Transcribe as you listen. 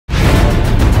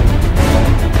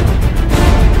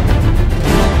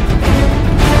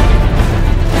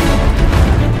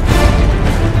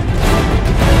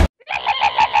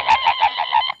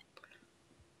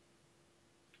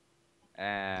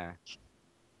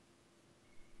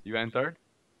You entered?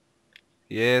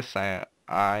 Yes,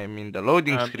 I'm in the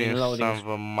loading I'm screen, in loading. son of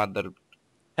a mother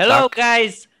Hello, duck.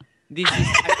 guys. This is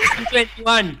Typhoon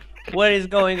 21. What is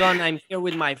going on? I'm here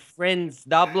with my friends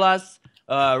Dablas,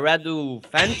 Radu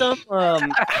Phantom,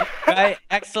 guy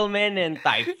Axelman, and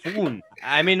Typhoon.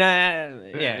 I mean,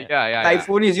 yeah, Yeah.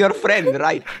 Typhoon is your friend,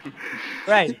 right?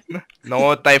 right.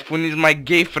 No, Typhoon is my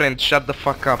gay friend. Shut the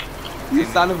fuck up. You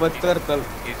son of a turtle.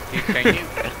 He's Chinese.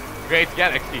 Great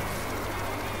galaxy.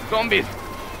 Zombies.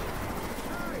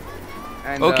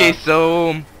 And Okay,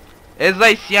 so as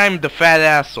I see, I'm the fat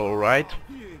asshole, right?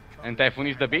 and Typhoon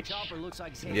is the bitch.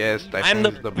 Yes, Typhoon I'm the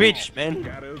is the bitch, man.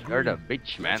 You're the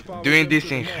bitch, man. Doing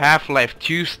this in Half-Life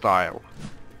 2 style.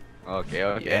 Okay.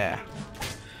 Yeah,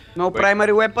 No Wait.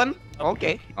 primary weapon?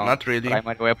 Okay. Oh, not really.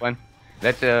 Primary weapon.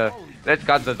 Let's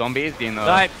cut the zombies in.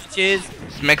 Die, bitches.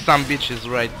 Smack some bitches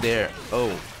right there.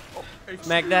 Oh,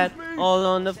 Smack that. All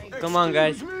on the. Come on,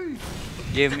 guys.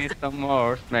 Give me some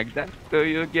more. Smack that. Do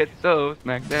you get so?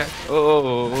 Smack that.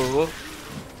 Oh.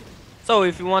 So,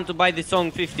 if you want to buy the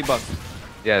song, $50.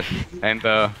 Yes. And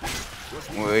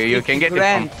you can get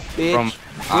grand, it bitch. from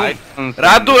iTunes.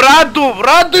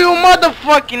 Radu, you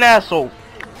motherfucking asshole!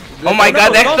 Oh my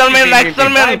God, don't Axelman,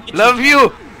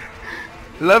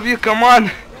 love you, come on.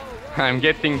 I'm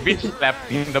getting bitch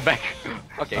slapped in the back.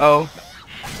 Okay. Oh,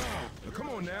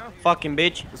 Fucking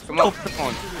bitch. Come on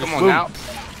Boom. now.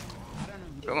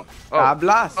 Come on. Oh.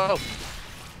 Tablas. Oh.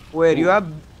 Were you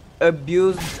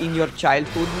abused in your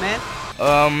childhood, man?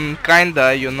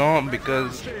 kinda, you know,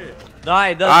 because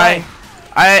Die.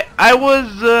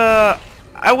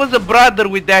 I was a brother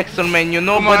with Axelman, you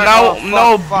know, but Boomer,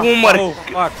 now fuck. Boomer, Oh,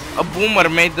 fuck. a Boomer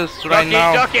made us right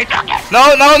now. Jockey.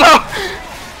 No.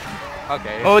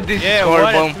 Okay. Oh, this is Yeah, what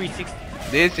a horrible. 360.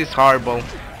 This is horrible.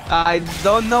 I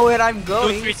don't know where I'm Do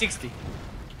going. 360.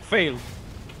 Fail.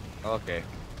 Okay.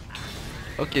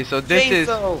 Okay, so this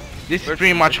Chainsaw. is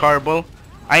pretty much horrible.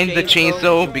 I'm the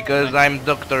Chainsaw. chainsaw because I'm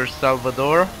Dr.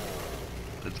 Salvador.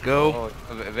 Let's go.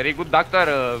 Oh, very good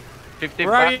doctor. 50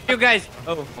 Where are bucks you guys?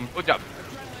 Oh, Good job.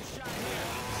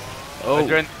 Oh,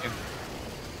 Adrenaline.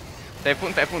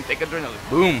 Typhoon, take adrenaline.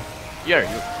 boom. Here,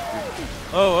 you.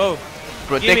 oh.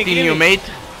 Protecting Gimme. you, mate.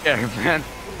 Here, man.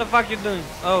 What the fuck you doing?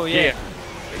 Oh, yeah. Here.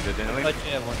 Take the adrenaline. But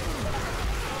you have one.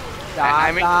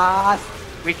 I mean- Tablas.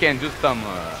 We can do some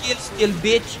Kill still,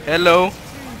 bitch. Hello.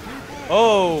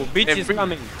 Oh, bitch is Every-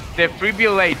 coming.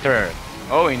 defibrillator.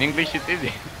 Oh, in English it's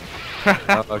easy.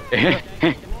 Okay.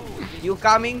 You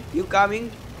coming?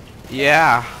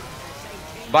 Yeah.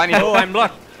 Bunny. Oh, I'm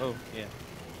blocked. Oh, yeah.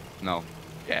 No.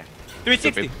 Yeah.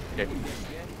 360. Stupid. Okay.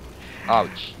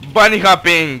 Ouch. Bunny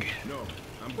hopping.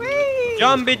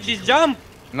 Jump, bitches, jump.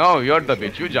 No, you're the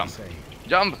bitch. You jump.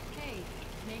 Jump.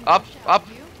 Up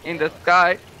in the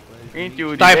sky.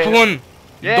 Into the air. Typhoon.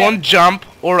 Yeah. Don't jump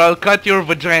or I'll cut your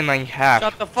vagina in half.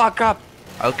 Shut the fuck up.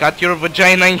 I'll cut your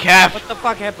vagina in half. What the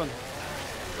fuck happened?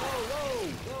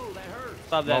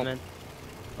 Stop that, No. man.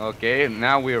 Okay,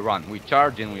 now we run. We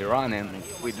charge and we run and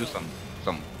we do some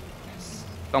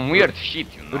weird shit,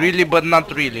 you know. Really, but not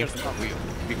really.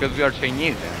 Because we are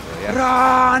Chinese. And,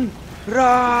 yeah.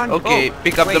 Run! Okay,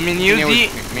 pick up the wait, mini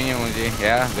Uzi. Mini Uzi.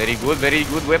 Yeah, very good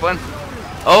weapon.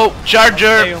 Oh,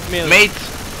 charger, Hey, Mil. mate.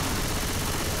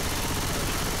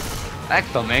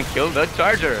 Axel man killed the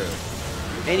charger.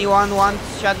 Anyone wants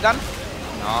shotgun?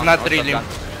 No, Not no really.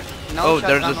 shotgun. No Oh,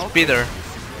 there's shotgun, a okay. speeder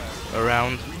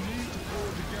around.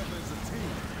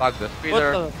 Fuck the What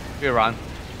speeder. the? We run.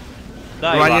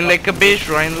 Die. Running like a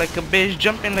bitch,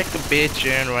 jumping like a bitch,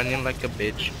 and running like a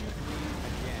bitch.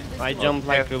 I jump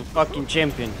like a fucking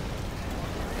champion.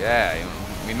 Yeah,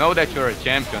 we know that you're a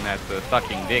champion at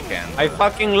sucking dick and I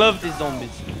fucking love these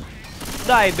zombies.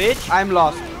 Die, bitch. I'm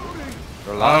lost.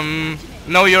 you're lost.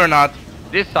 No, you're not.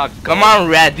 This sucks. Come on,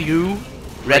 Radu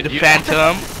Radu.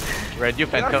 Phantom. Red you You're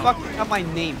phantom. fucking up my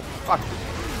name. Fuck.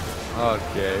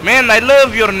 Okay. Man, I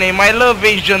love your name. I love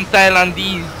Asian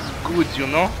Thailandese goods, you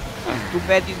know. Too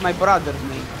bad it's my brother's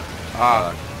name.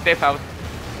 Ah, Safe house.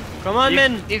 Come on,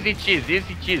 man. Easy cheese.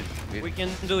 We can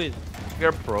do it.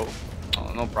 We're pro.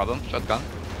 Oh, no problem. Shotgun.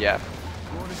 Yeah.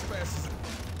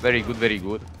 Very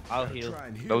good. I'll heal.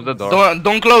 Close the door.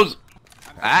 don't close.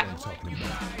 Ah.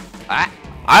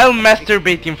 I'll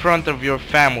masturbate in front of your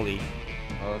family.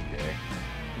 Okay.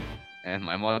 And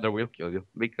my mother will kill you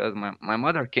because my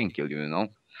mother can kill you, you know.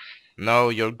 No,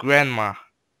 your grandma.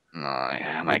 No,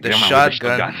 yeah, my With the grandma shotgun. with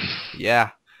the shotgun. Yeah.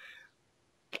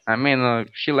 I mean,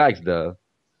 she likes the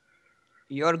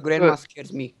Your grandma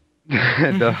scares me.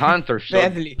 the hunter shot.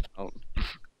 Badly. Oh.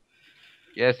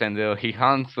 Yes, and he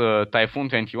hunts Typhoon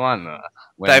 21.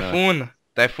 When,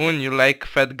 Typhoon, you like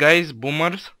fat guys,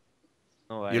 boomers?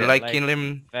 No, I You like like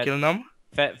killing fat- them?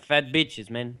 fat bitches,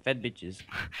 man. Fat bitches.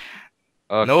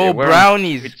 Okay, No, where-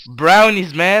 brownies. which-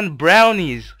 Brownies, man.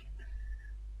 Brownies.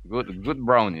 good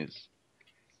brownies.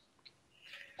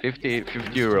 50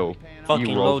 euro. Fucking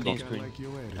Euro loading plus screen.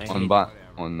 I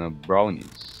on hate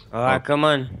brownies. Alright, come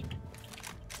on.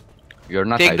 You're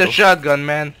not Take the idle. shotgun,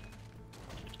 man.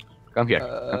 Come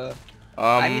here.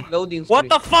 I need loading screen. What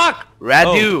the fuck?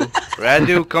 Radu.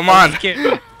 Radu, come I'm on.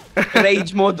 scared.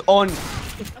 Rage mode on.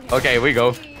 Okay, we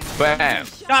go. Bam.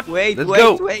 Wait, Let's wait,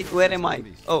 go. wait. Where am I?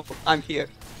 Oh, I'm here.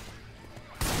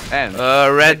 And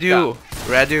Radu.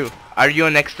 Radu, are you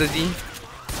on ecstasy?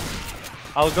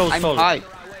 I'll go I'm solo. high.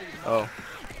 Oh.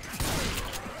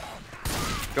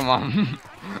 come on.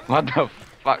 What the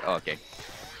fuck? Okay.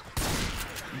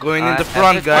 Going in the Have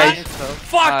front, the guys. chainsaw.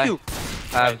 Fuck I you!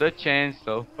 Have the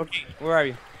chainsaw. Okay, where are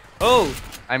you? Oh,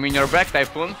 I'm in your back,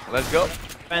 Typhoon. Let's go.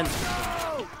 fan.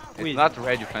 It's not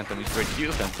Radio Phantom, it's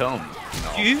Radio Phantom.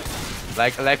 No. You?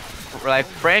 Like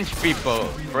French people.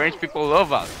 French people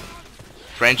love us.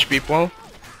 French people.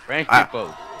 French Ah.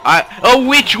 people. Oh,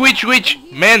 witch,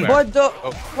 man. What the?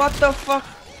 Oh. What the fuck?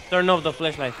 Turn off the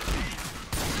flashlight.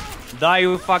 Die,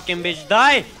 you fucking bitch,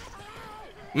 die!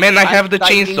 Man, I have the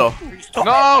typing. chainsaw. Stop.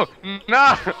 No!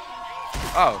 No!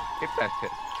 Oh, get past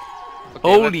it. Okay,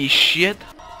 Holy shit.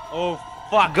 Oh,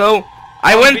 fuck. Go.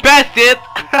 I went bitch. past it.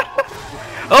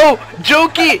 Oh,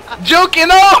 Jokey,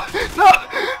 no, no.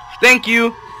 Thank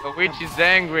you. the witch is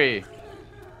angry.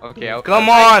 Okay, Come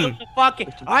I on. killed the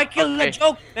fucking. I killed Okay. the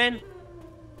joke, man.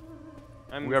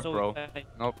 I'm We're so pro. excited.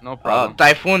 No problem.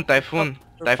 Typhoon.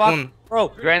 Fuck, Typhoon. Bro,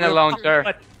 Grenade you're launcher.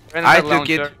 fucking- Grenade I took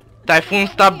it. launcher. Typhoon,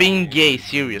 stop being gay,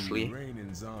 seriously.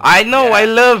 I know I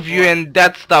love you and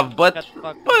that stuff, but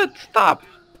stop.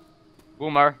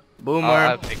 Boomer. Boomer.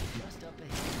 I'll take it.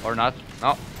 Or not.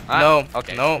 No. Ah, No,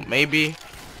 Okay. no, maybe.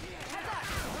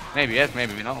 Maybe yes,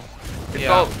 maybe no. It's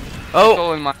Yeah. all. It's Oh,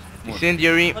 all in my. mood.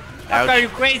 incendiary. What the fuck, are you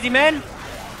crazy, man?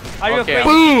 Are you Okay. crazy?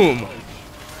 Boom.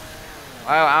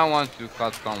 I want to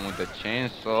cut some with the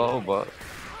chainsaw, but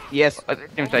Yes. it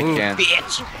seems I Ooh. can't.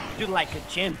 Bitch! You like a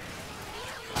chimp.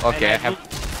 Okay, I And have.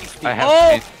 do 360. I have Oh,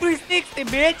 changed. 360,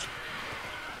 bitch!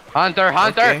 Hunter.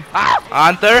 Okay. Ah!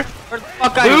 Hunter. Where the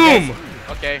fuck are you Boom. guys?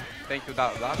 Okay, thank you,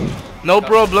 that. No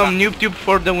problem. Noob tube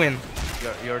for the win.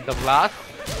 You're the blast.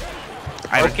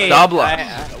 I'm Okay, double.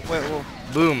 wait,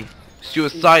 Boom.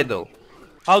 Suicidal.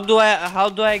 how do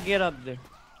I get up there?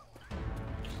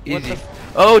 What Easy. the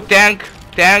Oh, tank.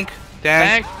 Tank.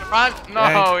 Thanks, run. No,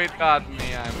 Thank. it got me.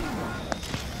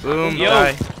 Boom. Yo.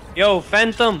 Die. Yo,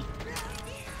 Phantom!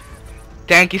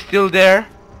 Tank is still there.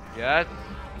 Yes.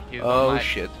 He's on Oh my-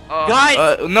 shit. Oh, Guys!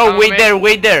 No, Come wait in. there,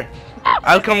 wait there.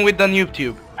 I'll come with the noob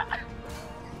tube.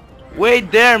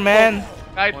 Wait there, man.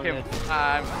 Fight him.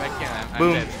 I can't. I'm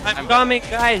Boom. dead. I'm coming,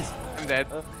 guys! I'm dead.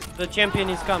 The champion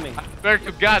is coming. Swear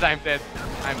to God, I'm dead.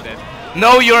 I'm dead.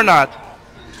 No, you're not.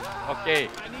 Okay,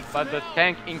 but the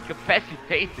tank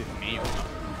incapacitated me.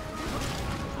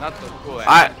 Not so cool.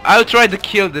 I'll try to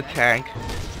kill the tank.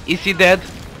 Is he dead?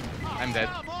 I'm dead.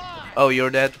 Oh, you're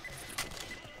dead.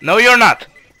 No, you're not.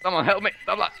 Someone help me.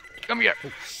 Tabla, come here.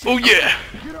 Oh yeah.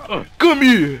 Come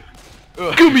here.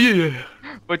 Come here.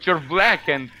 But you're black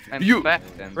and You- fat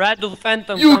and. Radu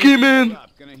Phantom You coming. came in.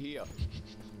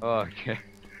 Okay.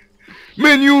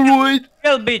 Man, you're right.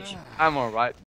 Kill, bitch! I'm alright.